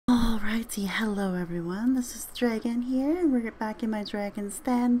Alrighty, hello everyone, this is Dragyn here, and we're back in my dragon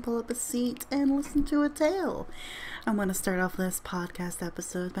stand. Pull up a seat and listen to a tale. I want to start off this podcast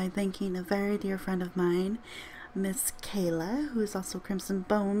episode by thanking a very dear friend of mine, Miss Kayla, who is also Crimson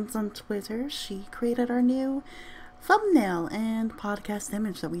Bones on Twitter. She created our new thumbnail and podcast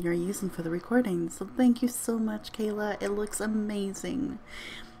image that we are using for the recording, so thank you so much, Kayla. It looks amazing,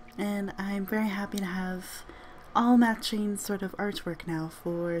 and I'm very happy to have all matching sort of artwork now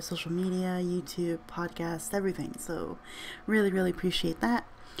for social media, YouTube, podcast, everything. So really appreciate that.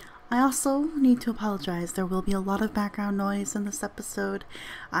 I also need to apologize. There will be a lot of background noise in this episode.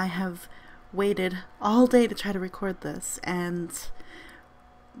 I have waited all day to try to record this, and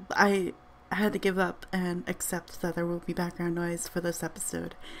I had to give up and accept that there will be background noise for this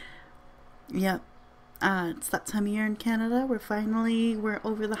episode. Yep. It's that time of year in Canada. We're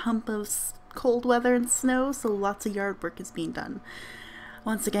over the hump of cold weather and snow, so lots of yard work is being done.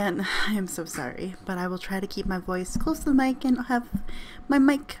 Once again, I am so sorry, but I will try to keep my voice close to the mic and have my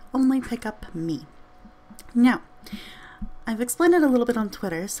mic only pick up me. Now, I've explained it a little bit on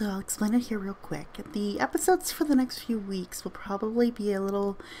Twitter, so I'll explain it here real quick. The episodes for the next few weeks will probably be a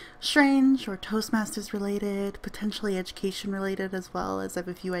little strange or Toastmasters related, potentially education related as well, as I have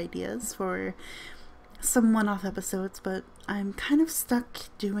a few ideas for some one-off episodes, but I'm kind of stuck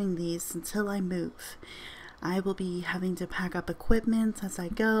doing these until I move. I will be having to pack up equipment as I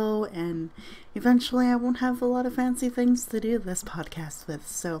go, and eventually I won't have a lot of fancy things to do this podcast with.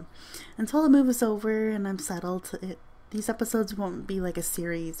 So until the move is over and I'm settled, these episodes won't be like a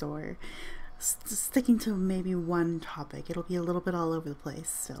series or sticking to maybe one topic. It'll be a little bit all over the place.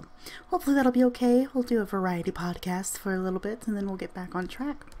 So hopefully that'll be okay. We'll do a variety podcast for a little bit and then we'll get back on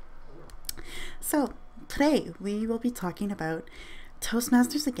track. So today we will be talking about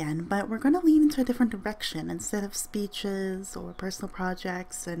Toastmasters again, but we're going to lean into a different direction. Instead of speeches or personal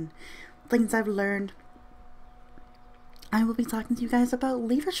projects and things I've learned, I will be talking to you guys about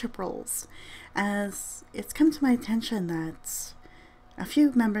leadership roles, as it's come to my attention that a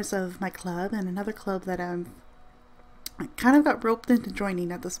few members of my club and another club that I kind of got roped into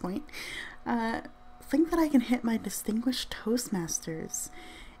joining at this point think that I can hit my distinguished Toastmasters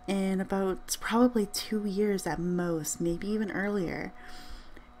in about probably 2 years at most, maybe even earlier.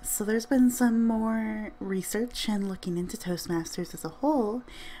 So there's been some more research and looking into Toastmasters as a whole,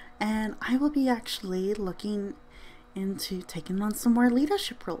 and I will be actually looking into taking on some more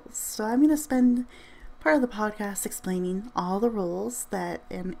leadership roles. So I'm going to spend part of the podcast explaining all the roles that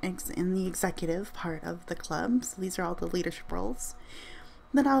in the executive part of the club. So these are all the leadership roles.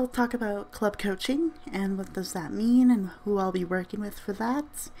 Then I'll talk about club coaching and what does that mean and who I'll be working with for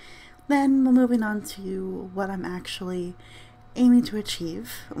that. Then we're moving on to what I'm actually aiming to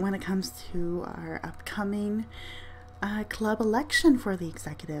achieve when it comes to our upcoming club election for the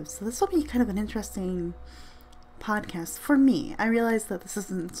executives. So this will be kind of an interesting podcast for me. I realize that this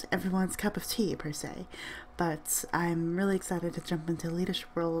isn't everyone's cup of tea per se, but I'm really excited to jump into leadership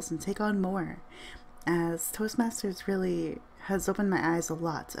roles and take on more, as Toastmasters really has opened my eyes a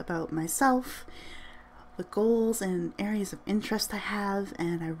lot about myself, the goals and areas of interest I have,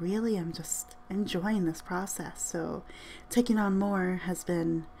 and I really am just enjoying this process. So taking on more has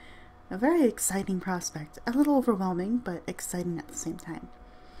been a very exciting prospect, a little overwhelming, but exciting at the same time.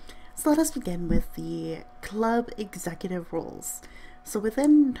 So let us begin with the club executive roles. So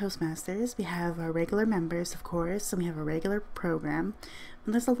within Toastmasters, we have our regular members, of course, and we have a regular program,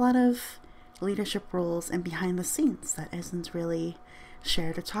 but there's a lot of leadership roles and behind the scenes that isn't really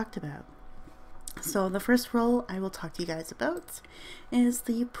shared or talked about. So the first role I will talk to you guys about is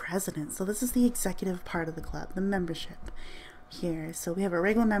the president. So this is the executive part of the club, the membership here. So we have our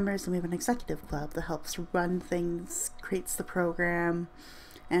regular members and we have an executive club that helps run things, creates the program,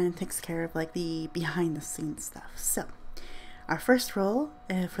 and takes care of like the behind the scenes stuff. So our first role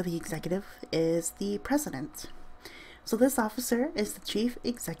for the executive is the president. So this officer is the chief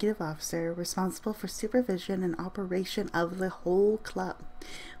executive officer responsible for supervision and operation of the whole club.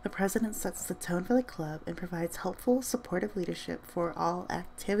 The president sets the tone for the club and provides helpful, supportive leadership for all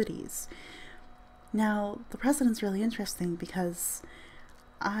activities. Now, the president's really interesting because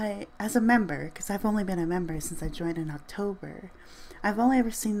as a member, because I've only been a member since I joined in October, I've only ever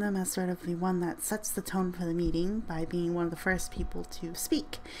seen them as sort of the one that sets the tone for the meeting by being one of the first people to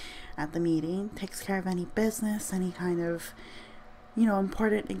speak at the meeting, takes care of any business, any kind of,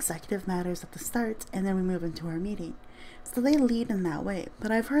 important executive matters at the start, and then we move into our meeting. So they lead in that way,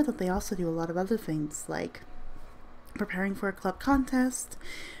 but I've heard that they also do a lot of other things, like preparing for a club contest,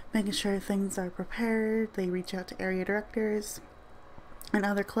 making sure things are prepared. They reach out to area directors and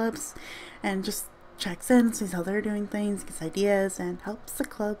other clubs and just checks in, sees how they're doing things, gets ideas, and helps the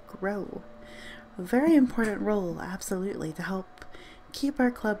club grow. A very important role, absolutely, to help keep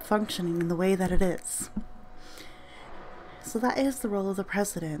our club functioning in the way that it is. So that is the role of the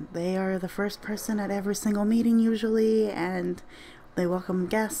president. They are the first person at every single meeting usually, and they welcome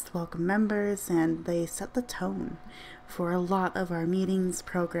guests, welcome members, and they set the tone for a lot of our meetings,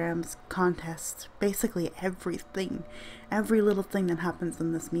 programs, contests, basically everything. Every little thing that happens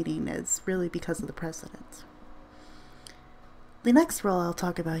in this meeting is really because of the president. The next role I'll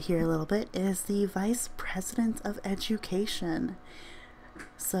talk about here a little bit is the Vice President of Education.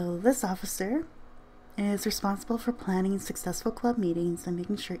 So this officer is responsible for planning successful club meetings and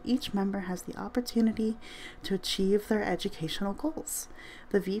making sure each member has the opportunity to achieve their educational goals.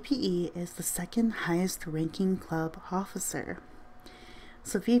 The VPE is the second highest ranking club officer.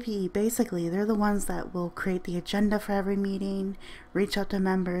 So VPE, basically, they're the ones that will create the agenda for every meeting, reach out to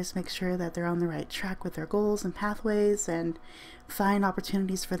members, make sure that they're on the right track with their goals and pathways, and find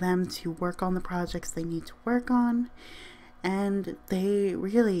opportunities for them to work on the projects they need to work on. And they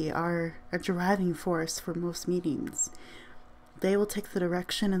really are a driving force for most meetings. They will take the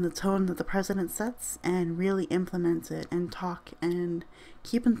direction and the tone that the president sets and really implement it and talk and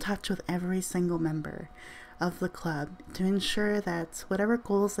keep in touch with every single member of the club to ensure that whatever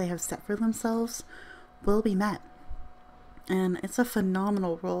goals they have set for themselves will be met. And it's a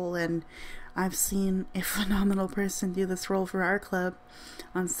phenomenal role, and I've seen a phenomenal person do this role for our club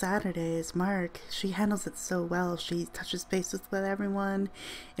on Saturdays. Mark, she handles it so well. She touches bases with everyone.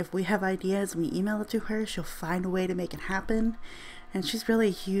 If we have ideas, we email it to her. She'll find a way to make it happen. And she's really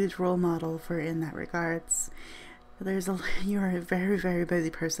a huge role model for in that regards. You're a very, very busy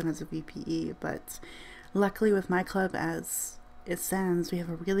person as a VPE, but luckily with my club as it stands, we have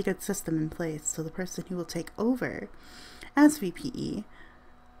a really good system in place. So the person who will take over as VPE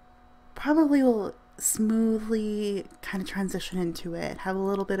probably will smoothly kind of transition into it, have a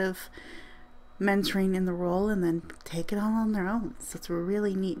little bit of mentoring in the role, and then take it all on their own. So it's a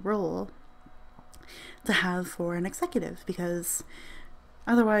really neat role to have for an executive, because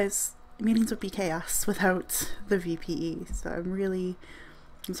otherwise meetings would be chaos without the VPE. So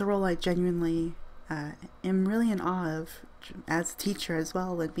it's a role I genuinely am really in awe of as a teacher as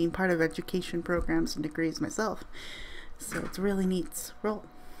well, and being part of education programs and degrees myself. So it's a really neat role.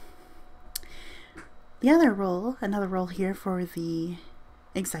 Another role here for the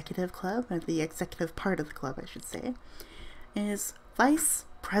executive club, or the executive part of the club, I should say, is Vice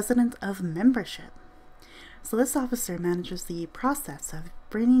President of Membership. So this officer manages the process of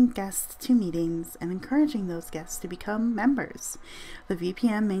bringing guests to meetings and encouraging those guests to become members. The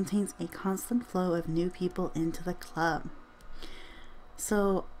VPM maintains a constant flow of new people into the club.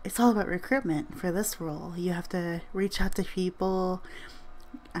 So it's all about recruitment for this role. You have to reach out to people,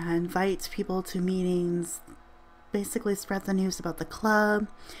 invite people to meetings, basically spread the news about the club,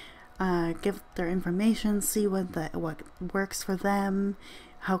 give their information, see what works for them,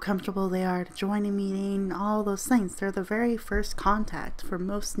 how comfortable they are to join a meeting, all those things. They're the very first contact for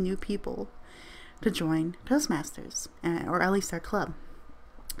most new people to join Toastmasters, or at least our club.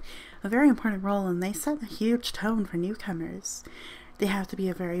 A very important role, and they set a huge tone for newcomers. They have to be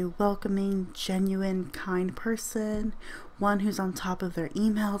a very welcoming, genuine, kind person, one who's on top of their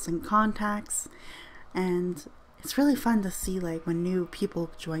emails and contacts, and it's really fun to see when new people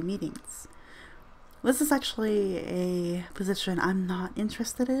join meetings. This is actually a position I'm not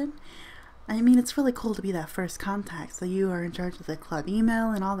interested in. I mean, it's really cool to be that first contact, so you are in charge of the club email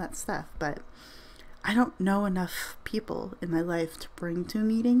and all that stuff, but I don't know enough people in my life to bring to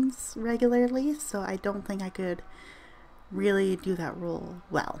meetings regularly, so I don't think I could really do that role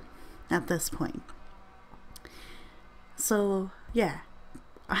well at this point. So yeah,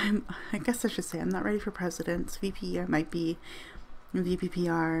 I guess I should say I'm not ready for president. VP, I might be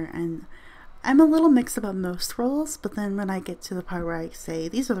VPPR, and I'm a little mixed about most roles, but then when I get to the part where I say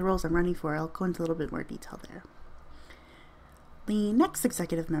these are the roles I'm running for, I'll go into a little bit more detail there. The next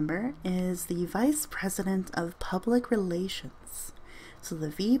executive member is the Vice President of Public Relations. So the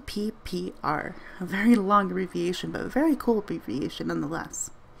VPPR, a very long abbreviation, but a very cool abbreviation nonetheless.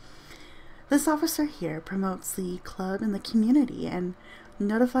 This officer here promotes the club in the community and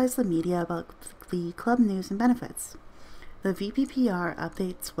notifies the media about the club news and benefits. The VPPR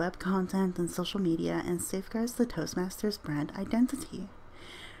updates web content and social media and safeguards the Toastmasters brand identity.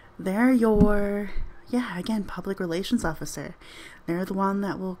 They're your, public relations officer. They're the one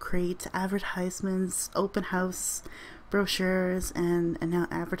that will create advertisements, open house brochures, and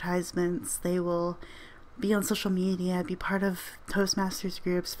advertisements. They will be on social media, be part of Toastmasters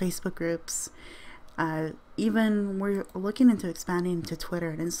groups, Facebook groups, Even we're looking into expanding to Twitter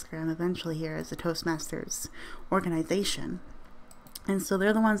and Instagram eventually here as a Toastmasters organization. And so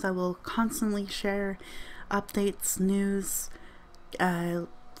they're the ones that will constantly share updates, news,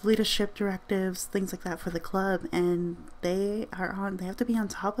 leadership directives, things like that for the club, and they have to be on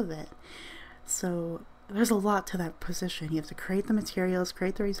top of it. So there's a lot to that position. You have to create the materials,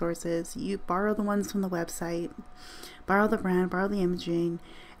 create the resources, you borrow the ones from the website, borrow the brand, borrow the imaging,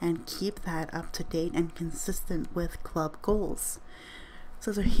 and keep that up to date and consistent with club goals.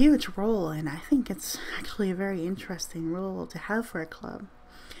 So it's a huge role, and I think it's actually a very interesting role to have for a club,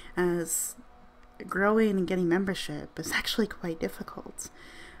 as growing and getting membership is actually quite difficult.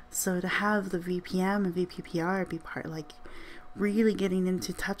 So to have the VPM and VPPR be part, like really getting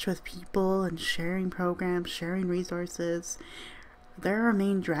into touch with people and sharing programs, sharing resources, they're our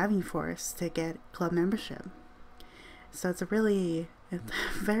main driving force to get club membership. So it's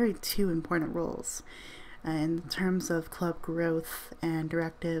very two important roles in terms of club growth and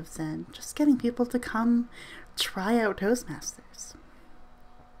directives and just getting people to come try out Toastmasters.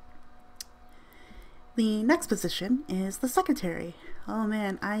 The next position is the secretary. Oh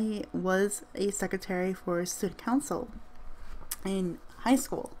man, I was a secretary for student council in high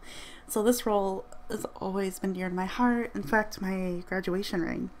school. So this role has always been dear to my heart. In fact, my graduation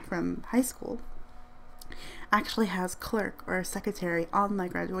ring from high school actually has clerk or secretary on my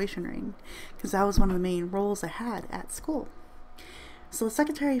graduation ring, because that was one of the main roles I had at school. So the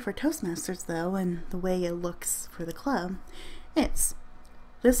secretary for Toastmasters, though, and the way it looks for the club, is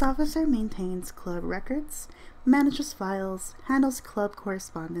this officer maintains club records, manages files, handles club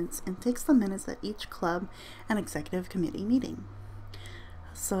correspondence, and takes the minutes at each club and executive committee meeting.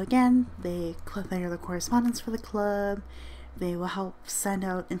 So again, they are the correspondence for the club. They will help send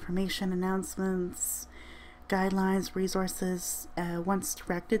out information, announcements, guidelines, resources once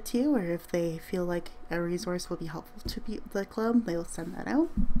directed to, or if they feel like a resource will be helpful to the club, they will send that out.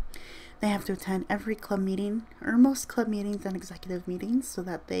 They have to attend every club meeting, or most club meetings and executive meetings, so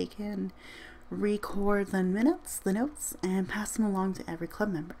that they can record the notes, and pass them along to every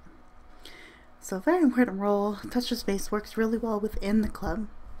club member. So a very important role. Touches base, works really well within the club.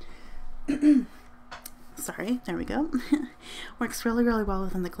 Sorry, there we go. Works really, really well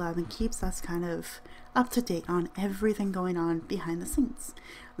within the club and keeps us kind of up to date on everything going on behind the scenes.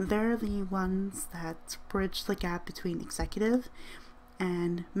 They're the ones that bridge the gap between executive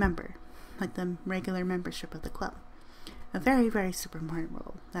and member, like the regular membership of the club. A very, very super important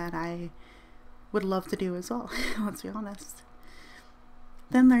role that I would love to do as well, let's be honest.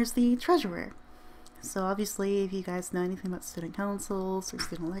 Then there's the treasurer. So obviously, if you guys know anything about student councils or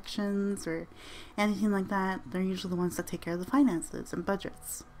student elections or anything like that, they're usually the ones that take care of the finances and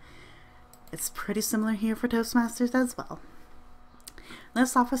budgets. It's pretty similar here for Toastmasters as well.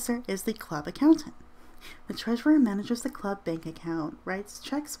 This officer is the club accountant. The treasurer manages the club bank account, writes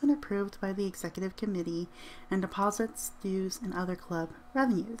checks when approved by the executive committee, and deposits, dues, and other club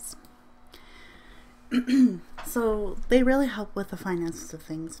revenues. So they really help with the finances of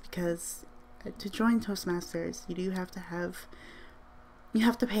things, because to join Toastmasters, you have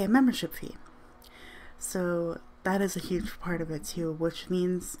to pay a membership fee. So that is a huge part of it too, which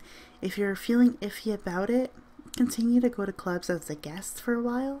means if you're feeling iffy about it, continue to go to clubs as a guest for a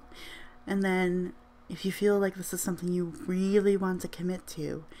while, and then if you feel like this is something you really want to commit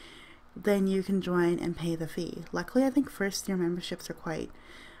to, then you can join and pay the fee. Luckily, I think first year memberships are quite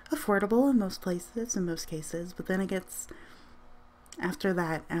affordable in most places, in most cases, but then it gets, after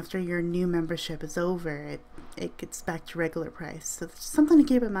that, after your new membership is over, it gets back to regular price. So it's something to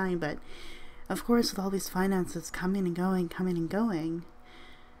keep in mind, but of course with all these finances coming and going,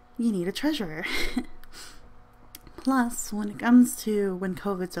 you need a treasurer. Plus, when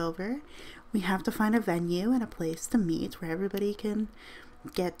COVID's over, we have to find a venue and a place to meet where everybody can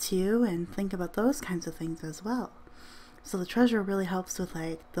get to and think about those kinds of things as well. So the treasurer really helps with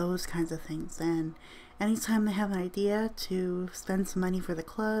those kinds of things, and anytime they have an idea to spend some money for the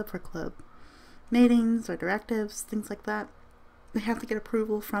club, for club meetings or directives, things like that, they have to get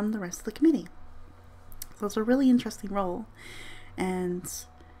approval from the rest of the committee. So it's a really interesting role, and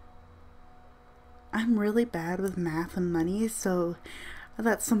I'm really bad with math and money, so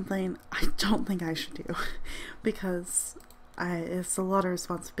that's something I don't think I should do, because it's a lot of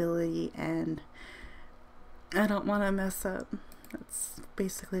responsibility and I don't want to mess up. That's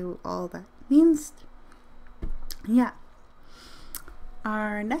basically all that means. Yeah.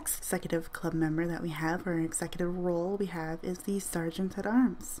 Our next executive club member that we have, or executive role we have, is the Sergeant at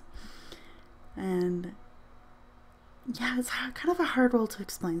Arms. And yeah, it's kind of a hard role to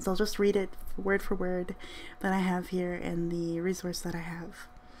explain, so I'll just read it word for word that I have here in the resource that I have.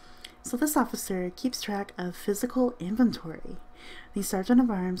 So this officer keeps track of physical inventory. The sergeant of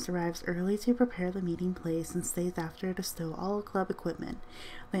arms arrives early to prepare the meeting place and stays after to stow all club equipment.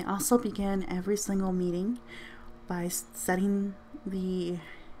 They also begin every single meeting by setting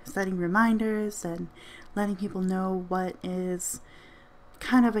reminders and letting people know what is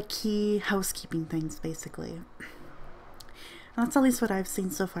kind of a key housekeeping things, basically. And that's at least what I've seen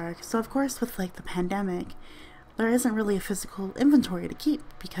so far. So of course, with like the pandemic, there isn't really a physical inventory to keep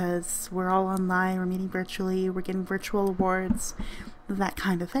because we're all online, we're meeting virtually, we're getting virtual awards, that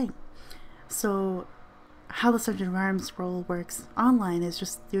kind of thing. So how the Sergeant of Arms role works online is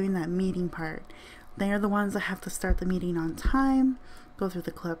just doing that meeting part. They are the ones that have to start the meeting on time, go through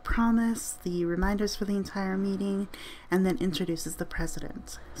the club promise, the reminders for the entire meeting, and then introduces the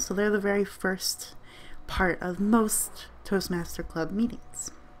president. So they're the very first part of most Toastmaster Club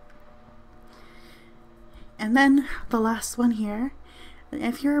meetings. And then the last one here,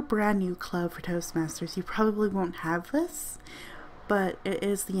 if you're a brand new club for Toastmasters, you probably won't have this, but it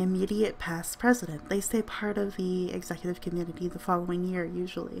is the immediate past president. They stay part of the executive committee the following year,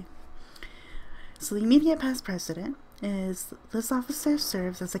 usually. So the immediate past president is, this officer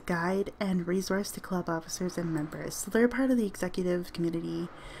serves as a guide and resource to club officers and members. So they're part of the executive committee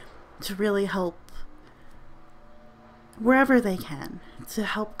to really help wherever they can, to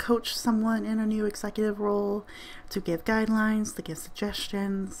help coach someone in a new executive role, to give guidelines, to give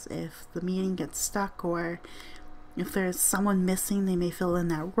suggestions if the meeting gets stuck or if there's someone missing, they may fill in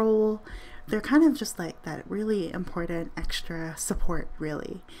that role. They're kind of just like that really important extra support,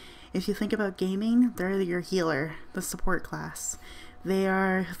 really. If you think about gaming, they're your healer, the support class. They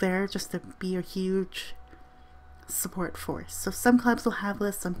are there just to be a huge support force. So some clubs will have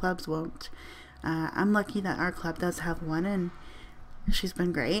this, some clubs won't. I'm lucky that our club does have one, and she's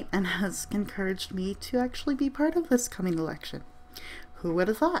been great and has encouraged me to actually be part of this coming election. Who would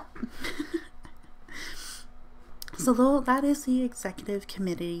have thought? So that is the executive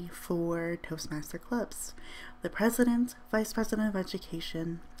committee for Toastmaster clubs. The president, vice president of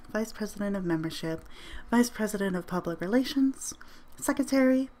education, vice president of membership, vice president of public relations,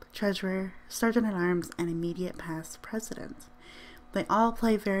 secretary, treasurer, sergeant at arms, and immediate past president. They all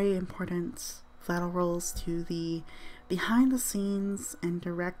play very important vital roles to the behind the scenes and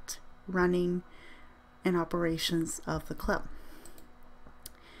direct running and operations of the club.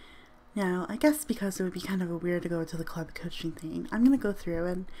 Now, I guess because it would be kind of a weird to go to the club coaching thing, I'm going to go through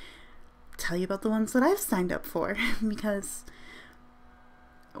and tell you about the ones that I've signed up for because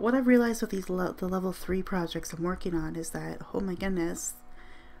what I've realized with the level 3 projects I'm working on is that, oh my goodness,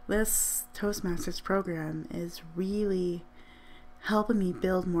 this Toastmasters program is really helping me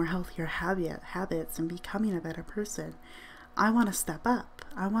build more healthier habits and becoming a better person. I want to step up.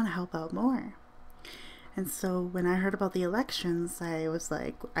 I want to help out more. And so when I heard about the elections, I was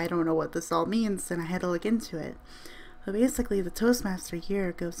like, I don't know what this all means, and I had to look into it. But basically, the Toastmaster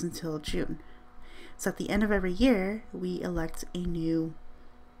year goes until June. So at the end of every year, we elect a new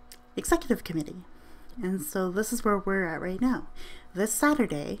executive committee. And so this is where we're at right now. This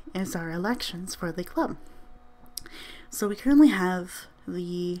Saturday is our elections for the club. So we currently have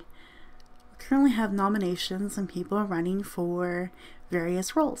nominations and people running for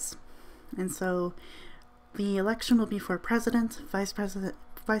various roles. And so the election will be for president, vice president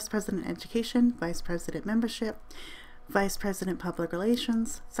education, vice president membership, vice president public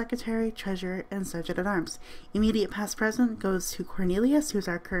relations, secretary, treasurer, and sergeant at arms. Immediate past president goes to Cornelius, who's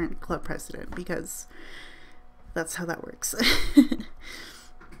our current club president, because that's how that works.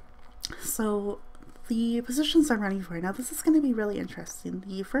 So the positions I'm running for now, this is going to be really interesting.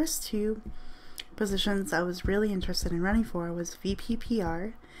 The first two positions I was really interested in running for was VP PR,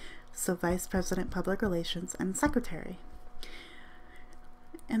 so Vice President Public Relations, and Secretary.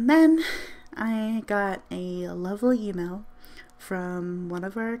 And then I got a lovely email from one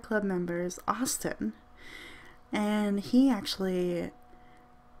of our club members, Austin, and he's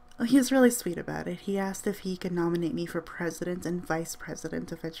really sweet about it. He asked if he could nominate me for President and Vice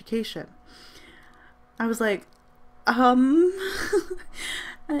President of Education. I was like, as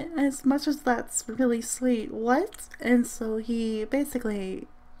much as that's really sweet, what? And so he basically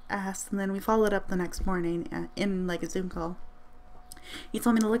asked, and then we followed up the next morning in like a Zoom call. He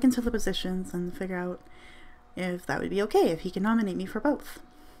told me to look into the positions and figure out if that would be okay, if he could nominate me for both.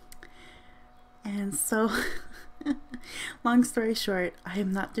 And so, long story short, I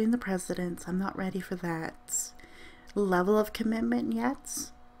am not doing the president. I'm not ready for that level of commitment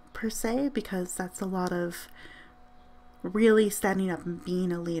yet, per se, because that's a lot of really standing up and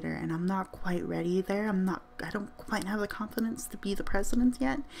being a leader, and I'm not quite ready there. I don't quite have the confidence to be the president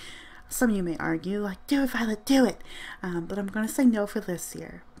yet. Some of you may argue, like, do it, Violet, do it. But I'm going to say no for this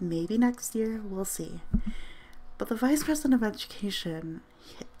year. Maybe next year, we'll see. But the Vice President of Education,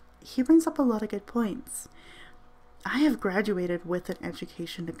 he brings up a lot of good points. I have graduated with an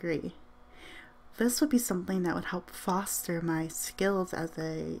education degree. This would be something that would help foster my skills as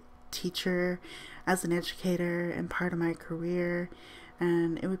a teacher, as an educator, and part of my career.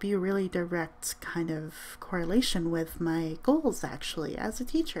 And it would be a really direct kind of correlation with my goals, actually, as a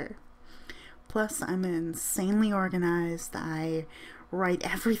teacher. Plus, I'm insanely organized. I write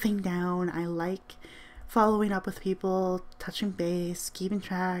everything down. I like following up with people, touching base, keeping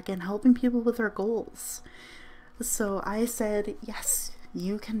track, and helping people with their goals. So I said, yes,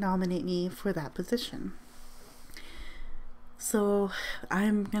 you can nominate me for that position. So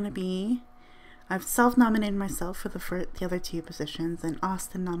I've self-nominated myself for the other two positions, and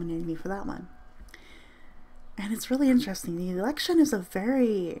Austin nominated me for that one. And it's really interesting. The election is a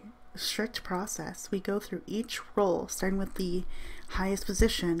very strict process. We go through each role, starting with the highest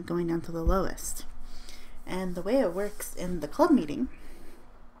position, going down to the lowest. And the way it works in the club meeting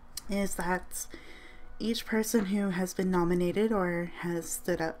is that each person who has been nominated or has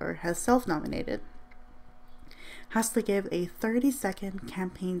stood up or has self-nominated has to give a 30-second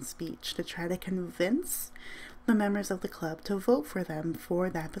campaign speech to try to convince the members of the club to vote for them for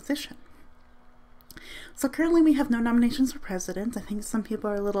that position. So currently we have no nominations for president. I think some people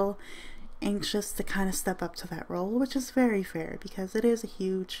are a little anxious to kind of step up to that role, which is very fair because it is a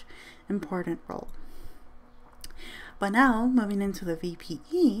huge, important role. But now, moving into the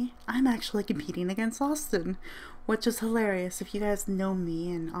VPE, I'm actually competing against Austin, which is hilarious. If you guys know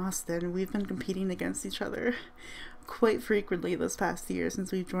me and Austin, we've been competing against each other quite frequently this past year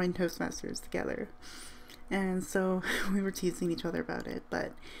since we've joined Toastmasters together. And so we were teasing each other about it,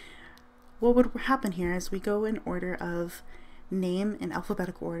 but what would happen here is we go in order of name in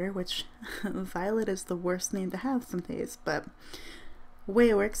alphabetical order, which Violet is the worst name to have some days, but the way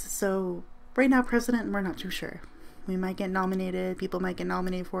it works is, so right now president, we're not too sure. We might get nominated, people might get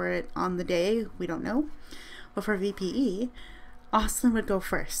nominated for it on the day, we don't know. But for VPE, Austin would go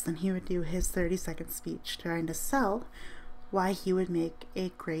first, and he would do his 30-second speech trying to sell why he would make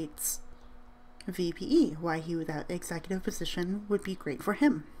a great VPE, why that executive position would be great for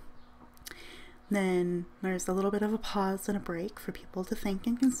him. Then there's a little bit of a pause and a break for people to think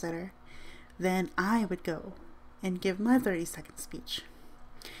and consider. Then I would go and give my 30-second speech.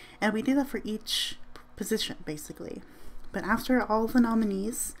 And we do that for each position, basically. But after all the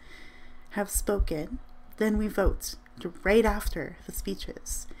nominees have spoken, then we vote right after the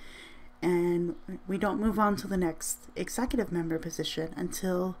speeches. And we don't move on to the next executive member position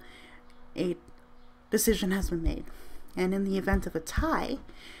until a decision has been made. And in the event of a tie,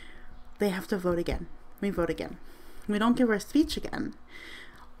 they have to vote again. We vote again. We don't give our speech again,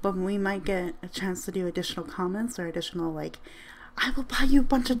 but we might get a chance to do additional comments or additional, like, I will buy you a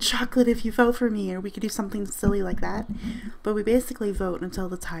bunch of chocolate if you vote for me, or we could do something silly like that. But we basically vote until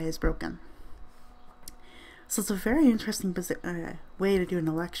the tie is broken. So it's a very interesting way to do an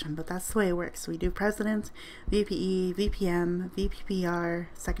election, but that's the way it works. We do president, VPE, VPM, VPPR,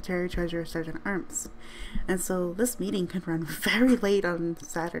 secretary, treasurer, sergeant at arms. And so this meeting could run very late on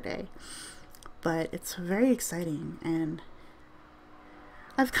Saturday, but it's very exciting, and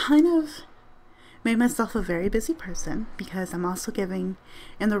I've kind of made myself a very busy person because I'm also giving,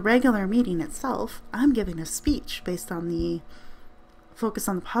 in the regular meeting itself, I'm giving a speech based on the Focus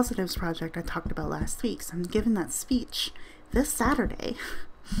on the Positives project I talked about last week. So I'm giving that speech this Saturday.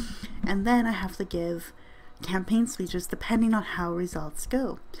 And then I have to give campaign speeches depending on how results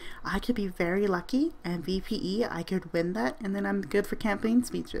go. I could be very lucky and VPE, I could win that, and then I'm good for campaign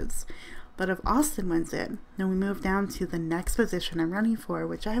speeches. But if Austin wins it, then we move down to the next position I'm running for,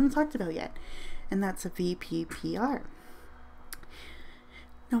 which I haven't talked about yet, and that's a VPPR.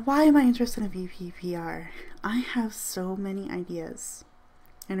 Now, why am I interested in VPPR? I have so many ideas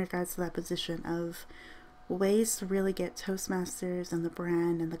in regards to that position of ways to really get Toastmasters and the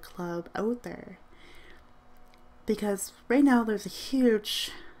brand and the club out there. Because right now there's a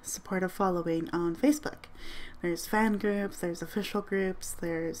huge supportive following on Facebook. There's fan groups, there's official groups,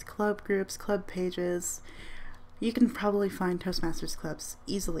 there's club groups, club pages. You can probably find Toastmasters clubs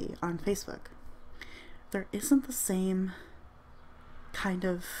easily on Facebook. There isn't the same kind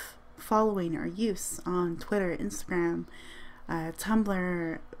of following or use on Twitter, Instagram,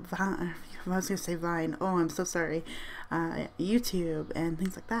 Tumblr, Vine, I was going to say Vine, oh I'm so sorry, YouTube and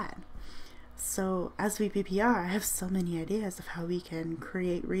things like that. So as VPPR, I have so many ideas of how we can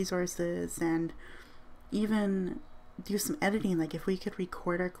create resources and even do some editing, like if we could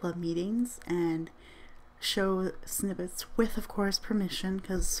record our club meetings and show snippets with, of course, permission,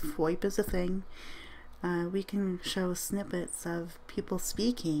 because VoIP is a thing. We can show snippets of people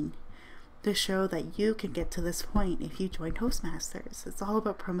speaking to show that you can get to this point if you join Toastmasters. It's all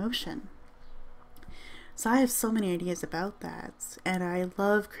about promotion. So I have so many ideas about that, and I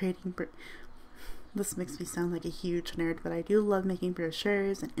love creating this makes me sound like a huge nerd, but I do love making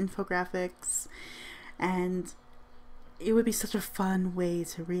brochures and infographics, and it would be such a fun way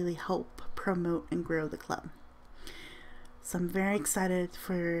to really help promote and grow the club. So I'm very excited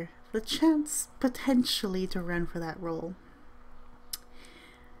for the chance potentially to run for that role.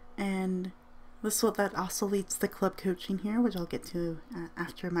 And that also leads to club coaching here, which I'll get to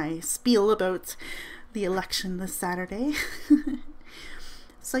after my spiel about the election this Saturday.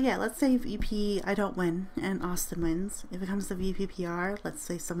 So yeah, let's say VP I don't win and Austin wins. If it comes to VPPR, let's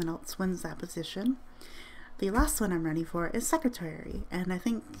say someone else wins that position. The last one I'm running for is secretary, and I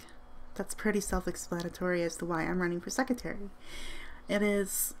think that's pretty self-explanatory as to why I'm running for secretary. It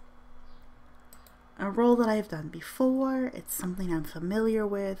is a role that I've done before. It's something I'm familiar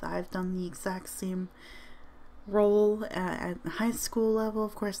with. I've done the exact same role at high school level.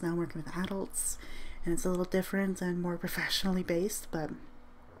 Of course, now I'm working with adults, and it's a little different and more professionally based, but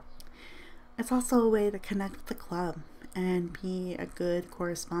it's also a way to connect with the club and be a good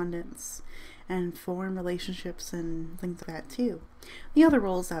correspondence and form relationships and things like that too. The other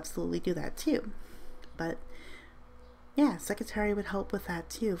roles absolutely do that too, but yeah, secretary would help with that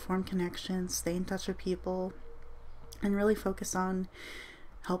too. Form connections, stay in touch with people, and really focus on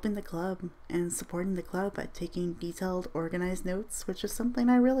helping the club and supporting the club by taking detailed, organized notes, which is something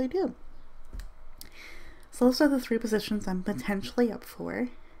I really do. So those are the 3 positions I'm potentially up for.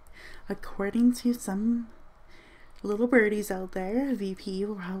 According to some little birdies out there, VP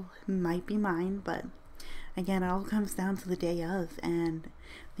might be mine, but again, it all comes down to the day of and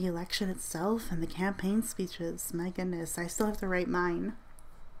the election itself and the campaign speeches. My goodness, I still have to write mine.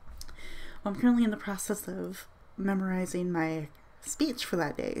 Well, I'm currently in the process of memorizing my speech for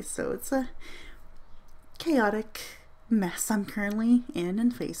that day, so it's a chaotic mess I'm currently in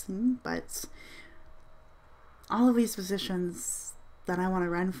and facing, but all of these positions that I want to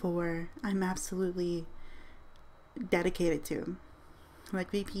run for, I'm absolutely dedicated to.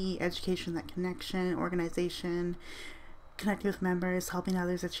 Like VP education, that connection, organization, connecting with members, helping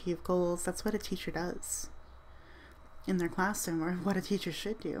others achieve goals. That's what a teacher does in their classroom, or what a teacher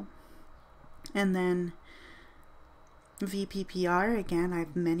should do. And then VPPR, again, I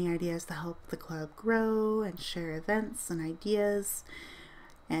have many ideas to help the club grow and share events and ideas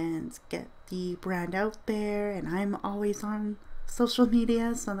and get the brand out there. And I'm always on social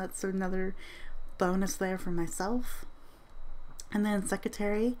media, so that's another bonus there for myself. And then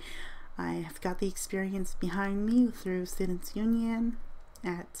secretary, I have got the experience behind me through Students Union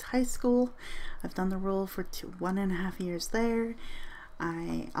at high school. I've done the role for 1.5 years there.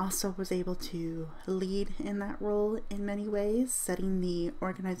 I also was able to lead in that role in many ways, setting the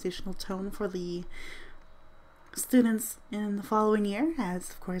organizational tone for the students in the following year, as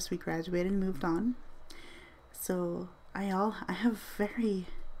of course we graduated and moved on. So I have very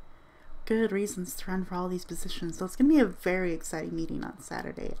good reasons to run for all these positions, so it's going to be a very exciting meeting on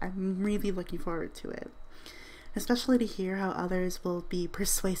Saturday. I'm really looking forward to it, especially to hear how others will be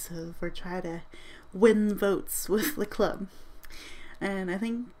persuasive or try to win votes with the club. And I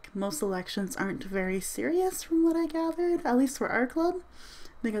think most elections aren't very serious from what I gathered, at least for our club,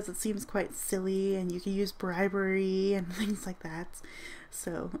 because it seems quite silly and you can use bribery and things like that.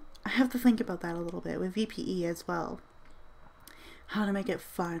 So I have to think about that a little bit with VPE as well. How to make it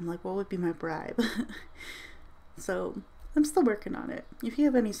fun, like what would be my bribe? So I'm still working on it. If you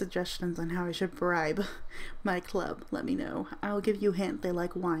have any suggestions on how I should bribe my club, let me know. I'll give you a hint, they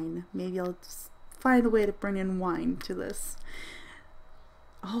like wine. Maybe I'll just find a way to bring in wine to this.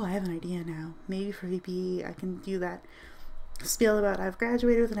 Oh, I have an idea now. Maybe for VPE I can do that spiel about I've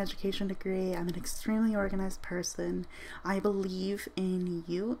graduated with an education degree, I'm an extremely organized person, I believe in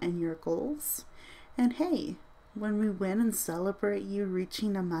you and your goals, and hey, when we win and celebrate you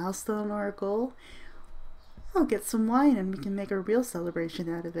reaching a milestone or a goal, I'll get some wine and we can make a real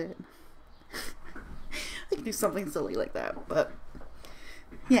celebration out of it. I can do something silly like that, but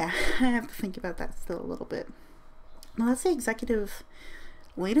yeah, I have to think about that still a little bit. Well, that's the executive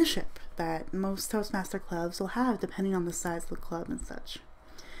leadership that most Toastmaster clubs will have, depending on the size of the club and such.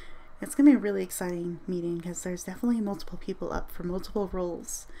 It's going to be a really exciting meeting because there's definitely multiple people up for multiple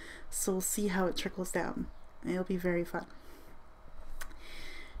roles, so we'll see how it trickles down. It'll be very fun.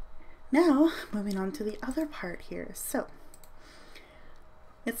 Now, moving on to the other part here. So,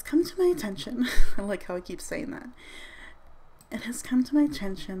 it's come to my attention, I like how I keep saying that. It has come to my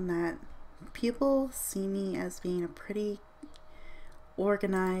attention that people see me as being a pretty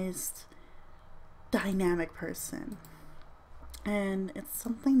organized, dynamic person. And it's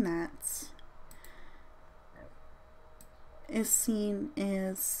something that is seen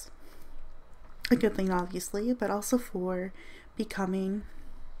as a good thing, obviously, but also for becoming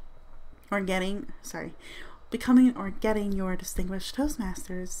or getting your Distinguished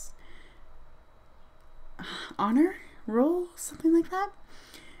Toastmasters honor roll, something like that.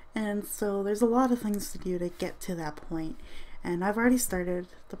 And so there's a lot of things to do to get to that point, and I've already started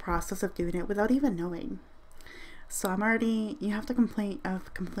the process of doing it without even knowing. So you have to complete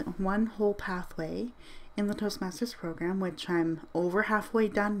one whole pathway in the Toastmasters program, which I'm over halfway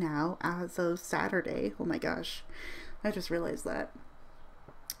done now as of Saturday. Oh my gosh, I just realized that.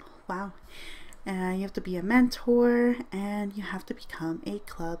 Wow. And you have to be a mentor, and you have to become a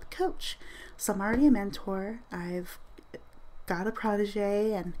club coach. So I'm already a mentor. I've got a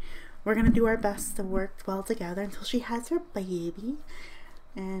protege, and we're going to do our best to work well together until she has her baby.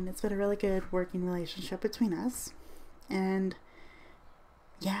 And it's been a really good working relationship between us. And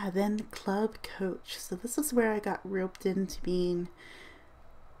yeah, then club coach. So this is where I got roped into being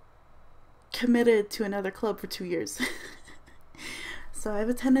committed to another club for 2 years. So I've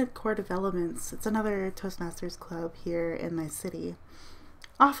attended Core Developments. It's another Toastmasters club here in my city,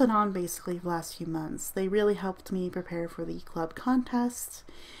 off and on basically the last few months. They really helped me prepare for the club contest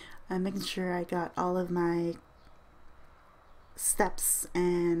and making sure I got all of my steps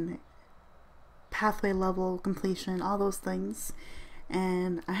and pathway level completion, all those things.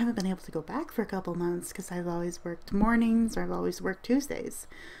 And I haven't been able to go back for a couple months because I've always worked mornings, or I've always worked Tuesdays.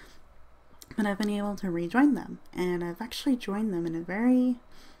 But I've been able to rejoin them, and I've actually joined them in a very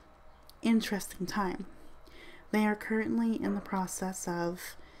interesting time. They are currently in the process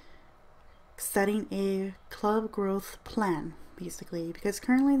of setting a club growth plan, basically, because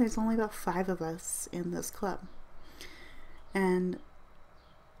currently there's only about 5 of us in this club. And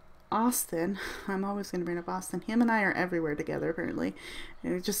Austin, I'm always going to bring up Austin, him and I are everywhere together apparently.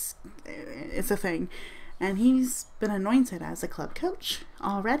 It's a thing. And he's been anointed as a club coach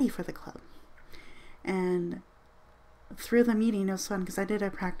already for the club. And through the meeting, it was fun because I did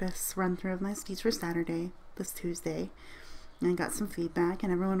a practice run through of my speech for Saturday, this Tuesday, and got some feedback,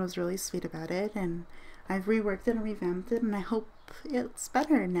 and everyone was really sweet about it. And I've reworked it and revamped it, and I hope it's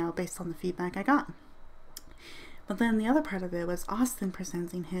better now based on the feedback I got. But then the other part of it was Austin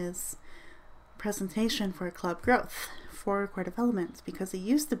presenting his presentation for club growth for Core Development, because it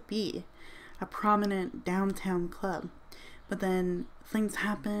used to be a prominent downtown club. But then things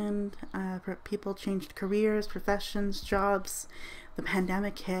happened, people changed careers, professions, jobs, the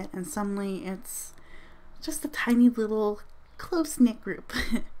pandemic hit, and suddenly it's just a tiny little close-knit group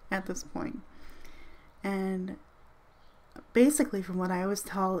at this point. And basically from what I was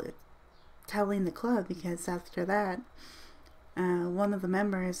telling the club, because after that, one of the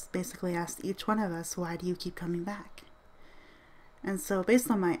members basically asked each one of us, why do you keep coming back? And so based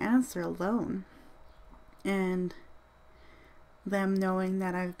on my answer alone, and them knowing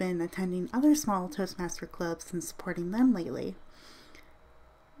that I've been attending other small Toastmaster clubs and supporting them lately,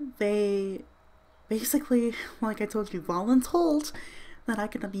 they basically, like I told you, voluntold that I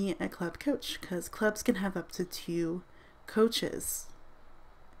could be a club coach, because clubs can have up to 2 coaches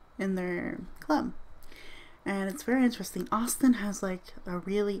in their club. And it's very interesting. Austin has like a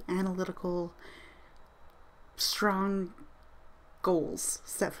really analytical, strong goals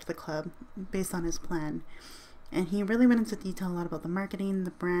set for the club based on his plan. And he really went into detail a lot about the marketing,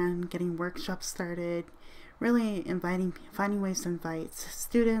 the brand, getting workshops started, really finding ways to invite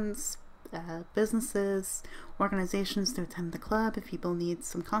students, businesses, organizations to attend the club if people need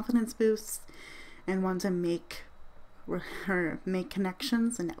some confidence boosts and want to make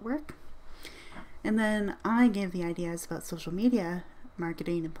connections and network. And then I gave the ideas about social media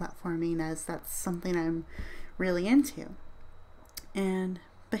marketing and platforming, as that's something I'm really into. And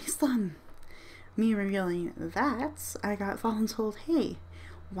based on me revealing that, I got voluntold, hey,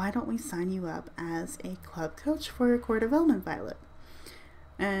 why don't we sign you up as a club coach for your Core Development Violet?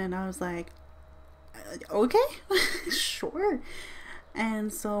 And I was like, okay, sure.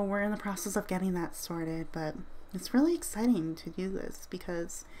 And so we're in the process of getting that sorted, but it's really exciting to do this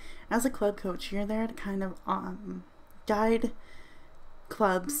because as a club coach, you're there to kind of guide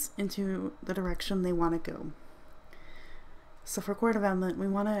clubs into the direction they want to go. So for Core Development,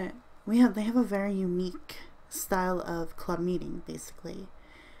 they have a very unique style of club meeting, basically.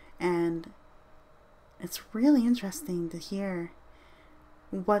 And it's really interesting to hear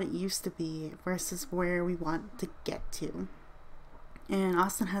what it used to be versus where we want to get to. And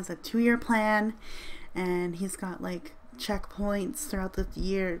Austin has a 2-year plan, and he's got like checkpoints throughout the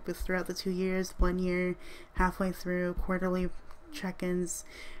year, throughout the 2 years, 1 year, halfway through, quarterly check-ins.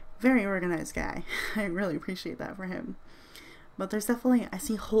 Very organized guy. I really appreciate that for him. But there's definitely, I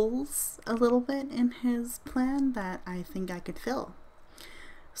see holes a little bit in his plan that I think I could fill.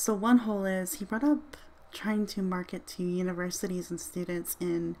 So one hole is he brought up trying to market to universities and students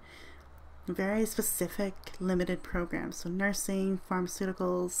in very specific limited programs. So nursing,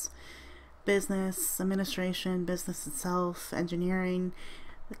 pharmaceuticals, business, administration, business itself, engineering,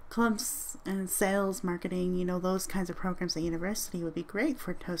 clubs and sales, marketing, you know, those kinds of programs at university would be great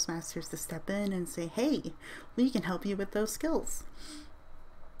for Toastmasters to step in and say, hey, we can help you with those skills.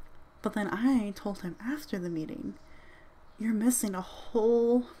 But then I told him after the meeting, you're missing a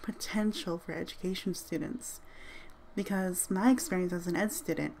whole potential for education students, because my experience as an ed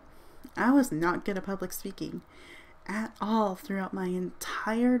student, I was not good at public speaking at all throughout my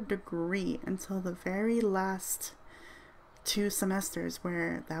entire degree until the very last 2 semesters,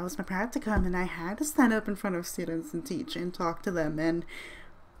 where that was my practicum and I had to stand up in front of students and teach and talk to them and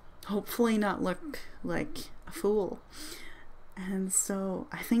hopefully not look like a fool. And so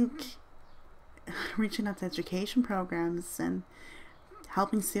I think reaching out to education programs and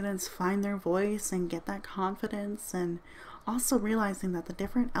helping students find their voice and get that confidence, and also realizing that the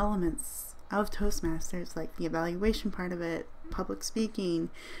different elements of Toastmasters, like the evaluation part of it, public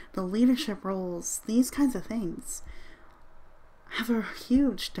speaking, the leadership roles, these kinds of things, have a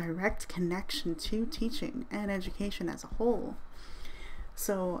huge direct connection to teaching and education as a whole.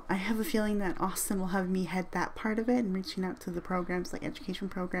 So I have a feeling that Austin will have me head that part of it and reaching out to the programs like education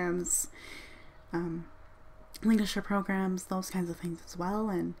programs, leadership programs, those kinds of things as well,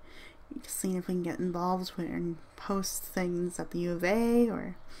 and seeing if we can get involved and post things at the U of A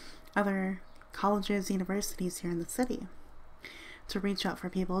or other colleges, universities here in the city to reach out for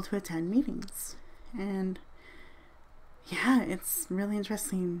people to attend meetings. And yeah, it's really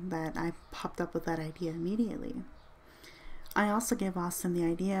interesting that I popped up with that idea immediately. I also gave Austin the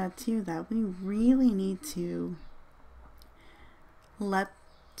idea too that we really need to let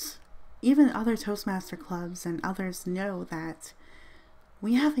even other Toastmaster clubs and others know that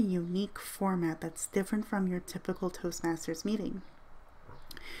we have a unique format that's different from your typical Toastmasters meeting.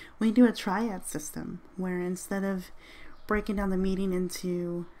 We do a triad system where instead of breaking down the meeting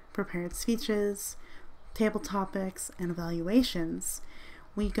into prepared speeches, table topics, and evaluations,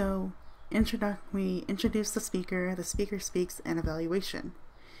 we introduce the speaker speaks, and evaluation.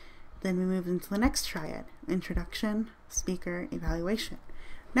 Then we move into the next triad, introduction, speaker, evaluation.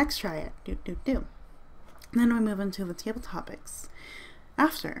 Next triad, Then we move into the table topics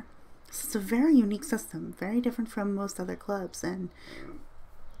after. So it's a very unique system, very different from most other clubs, and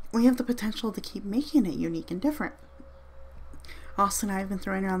we have the potential to keep making it unique and different. Austin and I have been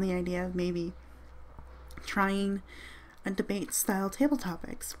throwing around the idea of maybe trying a debate style table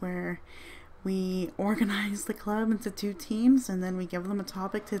topics where we organize the club into 2 teams and then we give them a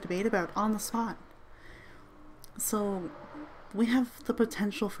topic to debate about on the spot. So we have the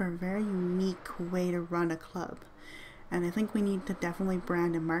potential for a very unique way to run a club, and I think we need to definitely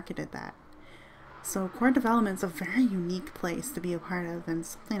brand and market it that. So core development is a very unique place to be a part of, and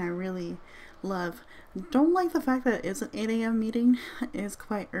something I really love. Don't like the fact that it's an 8 a.m. meeting. It is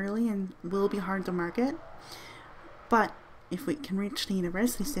quite early and will be hard to market. But if we can reach the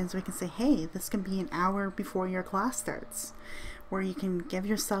university students, we can say, hey, this can be an hour before your class starts, where you can give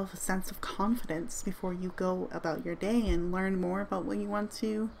yourself a sense of confidence before you go about your day and learn more about what you want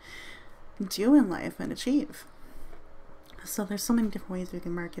to do in life and achieve. So there's so many different ways we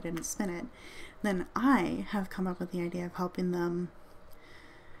can market it and spin it. Then I have come up with the idea of helping them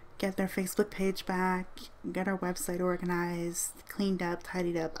get their Facebook page back, get our website organized, cleaned up,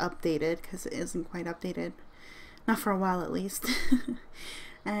 tidied up, updated, because it isn't quite updated. Not for a while at least.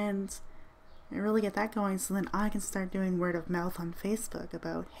 And really get that going, so then I can start doing word of mouth on Facebook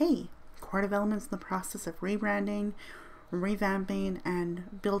about, hey, core development's in the process of rebranding, revamping,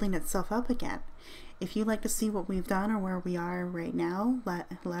 and building itself up again. If you'd like to see what we've done or where we are right now,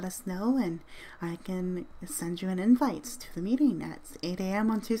 let us know, and I can send you an invite to the meeting at 8 a.m.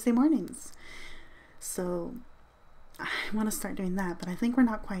 on Tuesday mornings. So I want to start doing that, but I think we're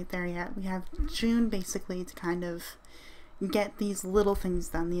not quite there yet. We have June basically to kind of get these little things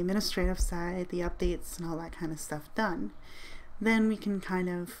done, the administrative side, the updates, and all that kind of stuff done. Then we can kind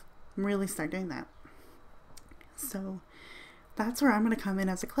of really start doing that. So that's where I'm going to come in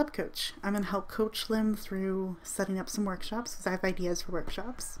as a club coach. I'm going to help coach them through setting up some workshops, because I have ideas for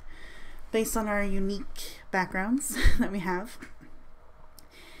workshops based on our unique backgrounds that we have.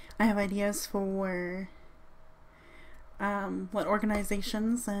 I have ideas for what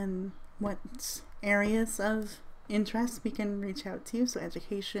organizations and what areas of interests we can reach out to. So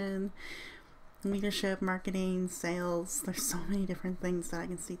education, leadership, marketing, sales. There's so many different things that I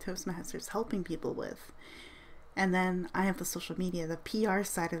can see Toastmasters helping people with. And then I have the social media, the PR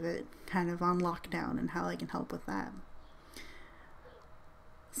side of it, kind of on lockdown, and how I can help with that.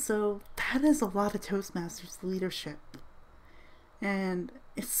 So that is a lot of Toastmasters leadership. And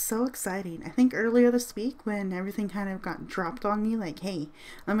it's so exciting. I think earlier this week when everything kind of got dropped on me, like, hey,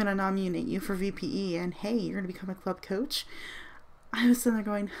 I'm going to nominate you for VPE, and hey, you're going to become a club coach, I was sitting there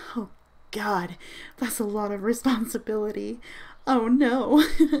going, oh God, that's a lot of responsibility. Oh no.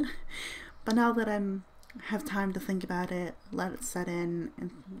 But now that I have time to think about it, let it set in,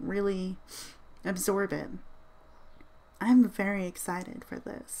 and really absorb it, I'm very excited for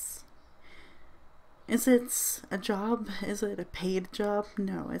this. Is it a job? Is it a paid job?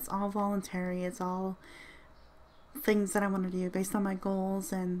 No, it's all voluntary. It's all things that I want to do based on my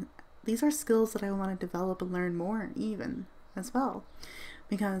goals, and these are skills that I want to develop and learn more even as well,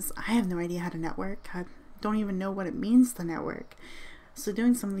 because I have no idea how to network. I don't even know what it means to network. So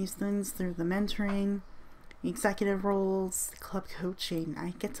doing some of these things through the mentoring, executive roles, club coaching,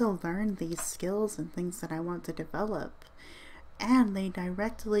 I get to learn these skills and things that I want to develop. And they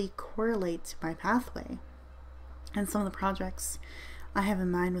directly correlate to my pathway and some of the projects I have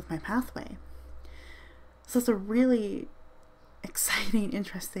in mind with my pathway. So it's a really exciting,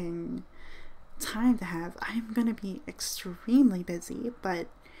 interesting time to have. I'm going to be extremely busy, but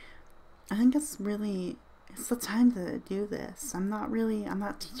I think it's the time to do this. I'm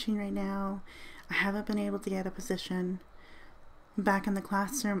not teaching right now. I haven't been able to get a position back in the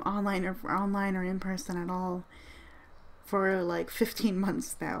classroom, online or in person at all, for like 15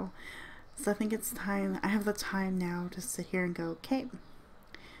 months now. So I think it's time. I have the time now to sit here and go, okay,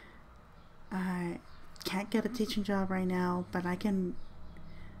 I can't get a teaching job right now, but I can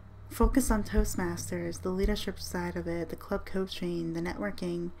focus on Toastmasters, the leadership side of it, the club coaching, the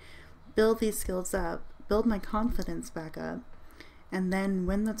networking, build these skills up, build my confidence back up, and then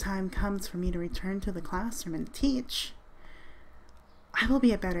when the time comes for me to return to the classroom and teach, I will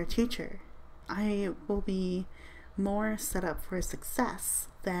be a better teacher. I will be more set up for success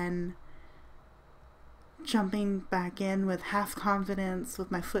than jumping back in with half confidence,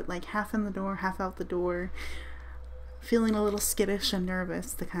 with my foot like half in the door, half out the door, feeling a little skittish and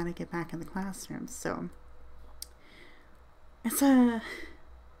nervous to kind of get back in the classroom. So it's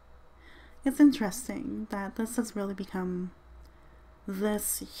interesting that this has really become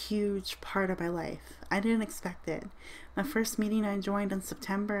this huge part of my life. I didn't expect it. My first meeting I joined in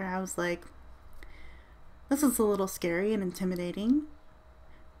September, I was like, this is a little scary and intimidating,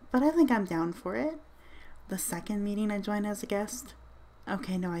 but I think I'm down for it. The second meeting I joined as a guest,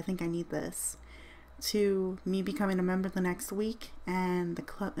 okay, no, I think I need this. To me becoming a member the next week, and the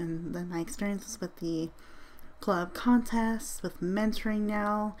club, and then my experiences with the club contests, with mentoring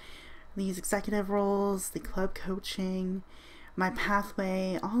now, these executive roles, the club coaching, my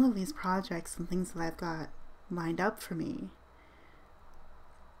pathway, all of these projects and things that I've got lined up for me,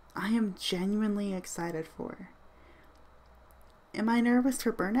 I am genuinely excited for. Am I nervous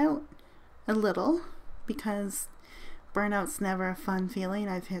for burnout? A little, because burnout's never a fun feeling.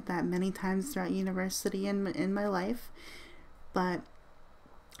 I've hit that many times throughout university and in my life. But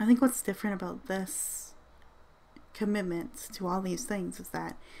I think what's different about this commitment to all these things is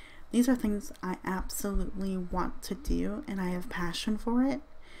that these are things I absolutely want to do, and I have passion for it.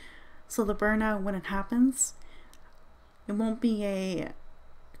 So the burnout, when it happens, it won't be a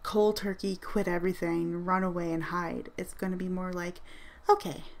cold turkey, quit everything, run away and hide. It's going to be more like,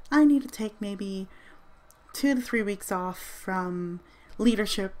 okay, I need to take maybe 2 to 3 weeks off from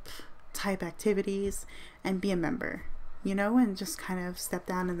leadership type activities and be a member, and just kind of step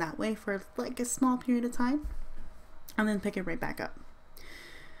down in that way for like a small period of time and then pick it right back up.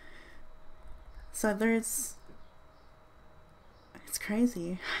 So it's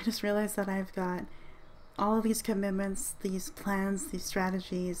crazy. I just realized that I've got all of these commitments, these plans, these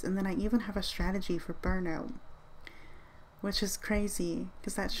strategies, and then I even have a strategy for burnout, which is crazy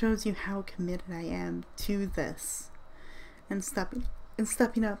because that shows you how committed I am to this and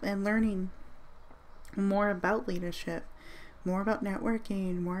stepping up and learning more about leadership, more about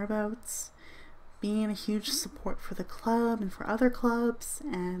networking, more about being a huge support for the club and for other clubs,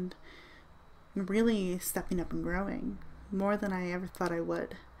 and really stepping up and growing more than I ever thought I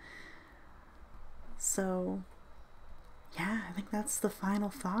would. So yeah, I think that's the final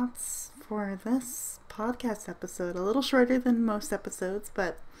thoughts for this podcast episode. A little shorter than most episodes,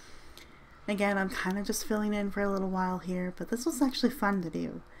 but again, I'm kind of just filling in for a little while here, but this was actually fun to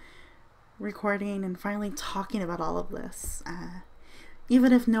do. Recording and finally talking about all of this.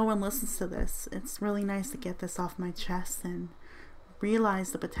 even if no one listens to this, it's really nice to get this off my chest and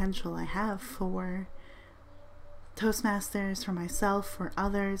realize the potential I have for Toastmasters, for myself, for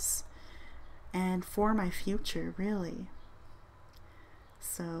others, and for my future, really.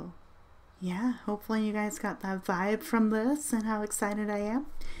 So, yeah, hopefully you guys got that vibe from this and how excited I am.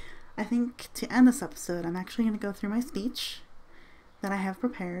 I think to end this episode, I'm actually going to go through my speech that I have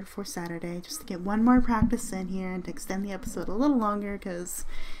prepared for Saturday, just to get one more practice in here and to extend the episode a little longer, because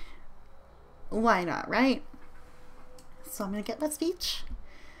why not, right? So I'm going to get my speech,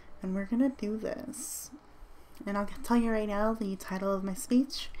 and we're going to do this. And I'll tell you right now, the title of my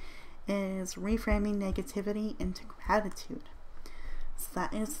speech is Reframing Negativity into Gratitude. So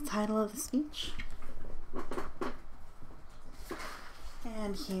that is the title of the speech.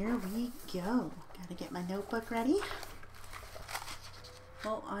 And here we go. Gotta get my notebook ready.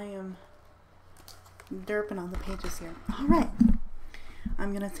 Well, I am derping on the pages here. Alright.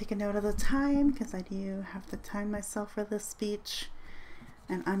 I'm going to take a note of the time because I do have to time myself for this speech.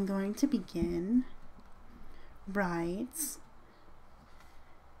 And I'm going to begin right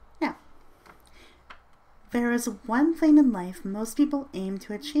now. There is one thing in life most people aim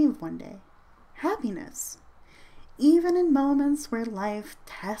to achieve one day: happiness. Even in moments where life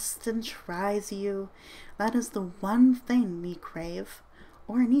tests and tries you, that is the one thing we crave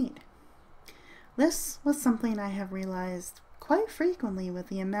or need. This was something I have realized quite frequently with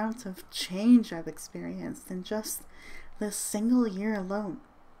the amount of change I've experienced in just this single year alone.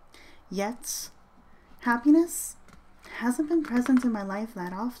 Yet, happiness hasn't been present in my life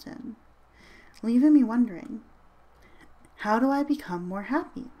that often, leaving me wondering, how do I become more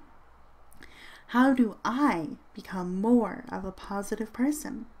happy? How do I become more of a positive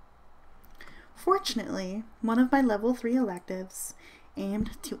person? Fortunately, one of my level 3 electives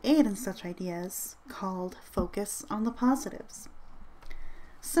aimed to aid in such ideas, called Focus on the Positives.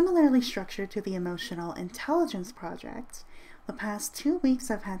 Similarly structured to the Emotional Intelligence Project, the past 2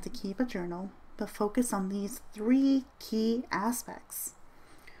 weeks I've had to keep a journal, but focus on these 3 key aspects.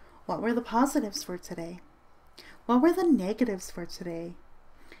 What were the positives for today? What were the negatives for today?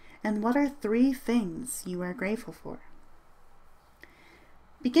 And what are 3 things you are grateful for?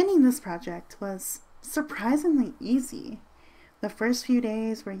 Beginning this project was surprisingly easy. The first few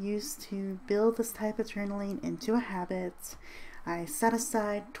days were used to build this type of journaling into a habit. I set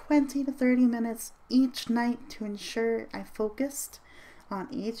aside 20 to 30 minutes each night to ensure I focused on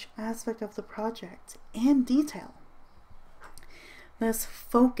each aspect of the project in detail. This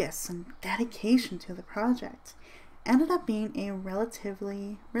focus and dedication to the project ended up being a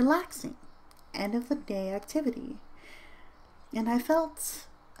relatively relaxing end of the day activity, and I felt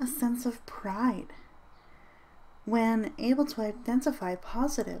a sense of pride when able to identify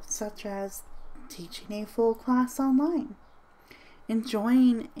positives such as teaching a full class online,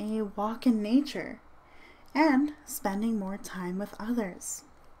 enjoying a walk in nature, and spending more time with others.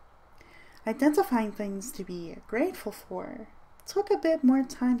 Identifying things to be grateful for took a bit more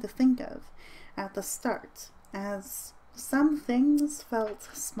time to think of at the start, as some things felt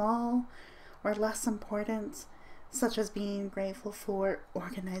small or less important, such as being grateful for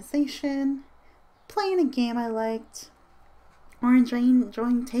organization, playing a game I liked, or enjoying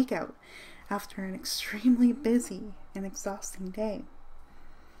takeout after an extremely busy and exhausting day.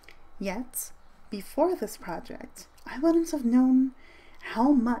 Yet, before this project, I wouldn't have known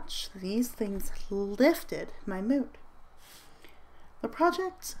how much these things lifted my mood. The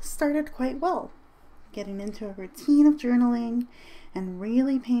project started quite well, getting into a routine of journaling and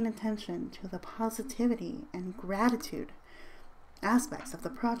really paying attention to the positivity and gratitude aspects of the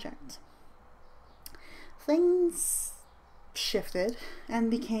project. Things shifted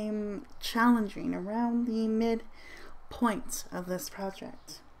and became challenging around the midpoint of this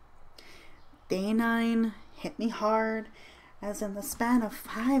project. Day 9 hit me hard, as in the span of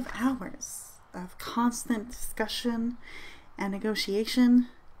 5 hours of constant discussion and negotiation,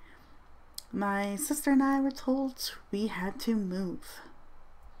 my sister and I were told we had to move.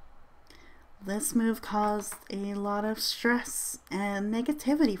 This move caused a lot of stress and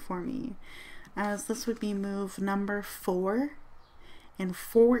negativity for me, as this would be move number 4 in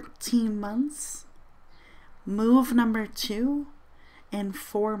 14 months, move number 2 in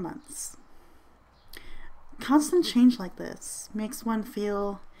 4 months. Constant change like this makes one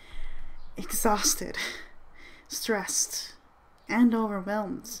feel exhausted, stressed, and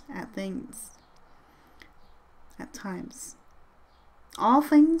overwhelmed at times. All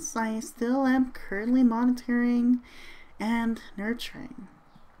things I still am currently monitoring and nurturing.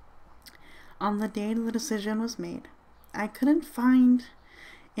 On the day the decision was made, I couldn't find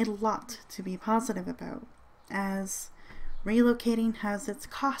a lot to be positive about, as relocating has its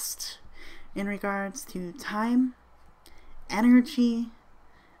cost in regards to time, energy,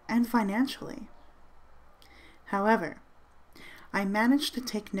 and financially. However, I managed to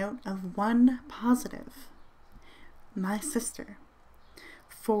take note of one positive: my sister,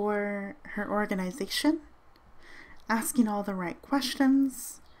 for her organization, asking all the right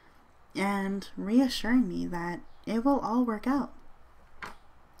questions, and reassuring me that it will all work out.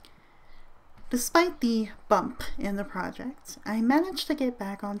 Despite the bump in the project, I managed to get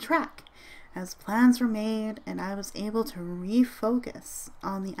back on track as plans were made and I was able to refocus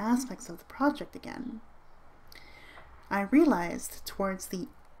on the aspects of the project again. I realized towards the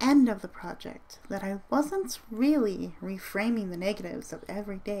end of the project that I wasn't really reframing the negatives of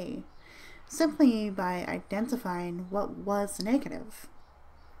every day, simply by identifying what was negative.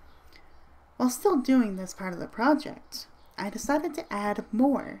 While still doing this part of the project, I decided to add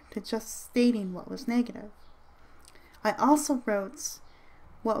more to just stating what was negative. I also wrote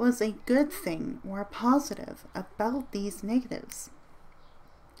what was a good thing or a positive about these negatives.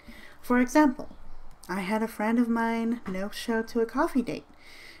 For example, I had a friend of mine no-show to a coffee date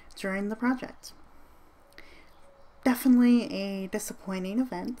during the project. Definitely a disappointing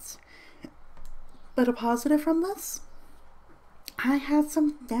event, but a positive from this? I had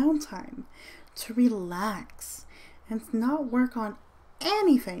some downtime to relax and not work on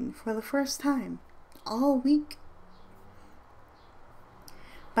anything for the first time all week.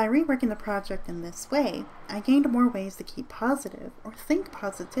 By reworking the project in this way, I gained more ways to keep positive or think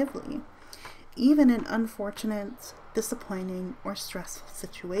positively, even in unfortunate, disappointing, or stressful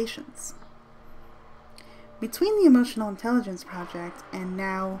situations. Between the Emotional Intelligence Project and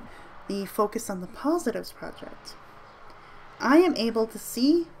now the Focus on the Positives Project, I am able to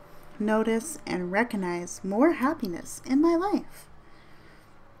see, notice, and recognize more happiness in my life.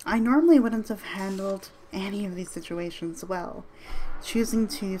 I normally wouldn't have handled any of these situations well, choosing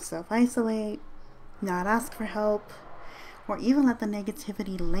to self-isolate, not ask for help, or even let the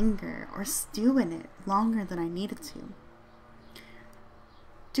negativity linger or stew in it longer than I needed to.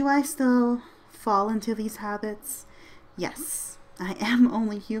 Do I still fall into these habits? Yes, I am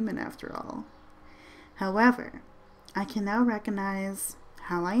only human after all. However, I can now recognize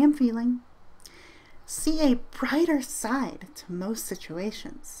how I am feeling, see a brighter side to most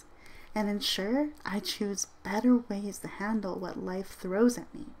situations, and ensure I choose better ways to handle what life throws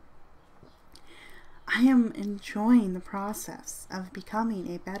at me. I am enjoying the process of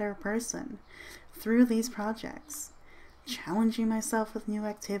becoming a better person through these projects, challenging myself with new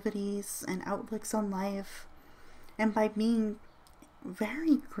activities and outlooks on life, and by being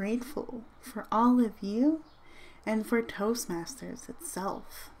very grateful for all of you and for Toastmasters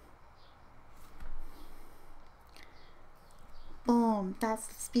itself. Boom, that's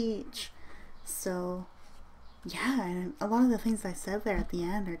the speech. So, yeah, and a lot of the things I said there at the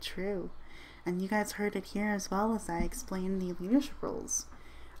end are true. And you guys heard it here as well as I explained the leadership roles.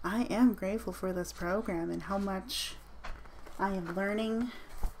 I am grateful for this program and how much I am learning,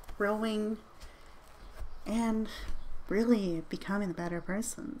 growing, and really becoming a better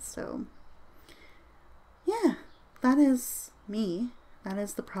person. So, yeah, that is me. That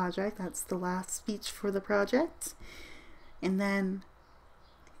is the project. That's the last speech for the project. And then,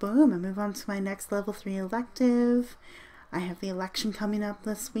 boom, I move on to my next level 3 elective. I have the election coming up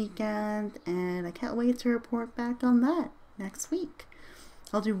this weekend, and I can't wait to report back on that next week.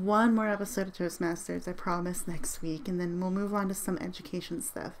 I'll do one more episode of Toastmasters, I promise, next week, and then we'll move on to some education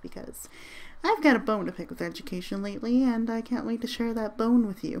stuff, because I've got a bone to pick with education lately, and I can't wait to share that bone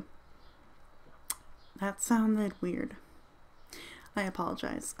with you. That sounded weird. I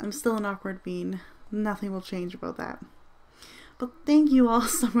apologize. I'm still an awkward bean. Nothing will change about that. But thank you all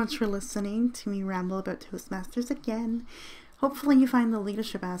so much for listening to me ramble about Toastmasters again. Hopefully you find the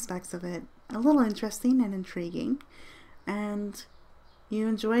leadership aspects of it a little interesting and intriguing, and you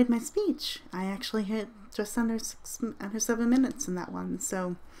enjoyed my speech. I actually hit just under 7 minutes in that one,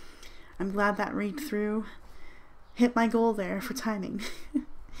 so I'm glad that read through hit my goal there for timing.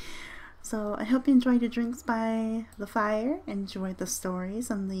 So I hope you enjoyed your drinks by the fire, enjoyed the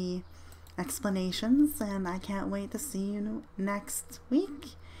stories and the explanations, and I can't wait to see you next week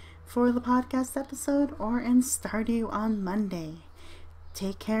for the podcast episode or in Stardew on Monday.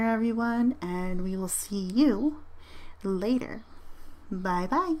 Take care, everyone, and we will see you later. Bye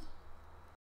bye.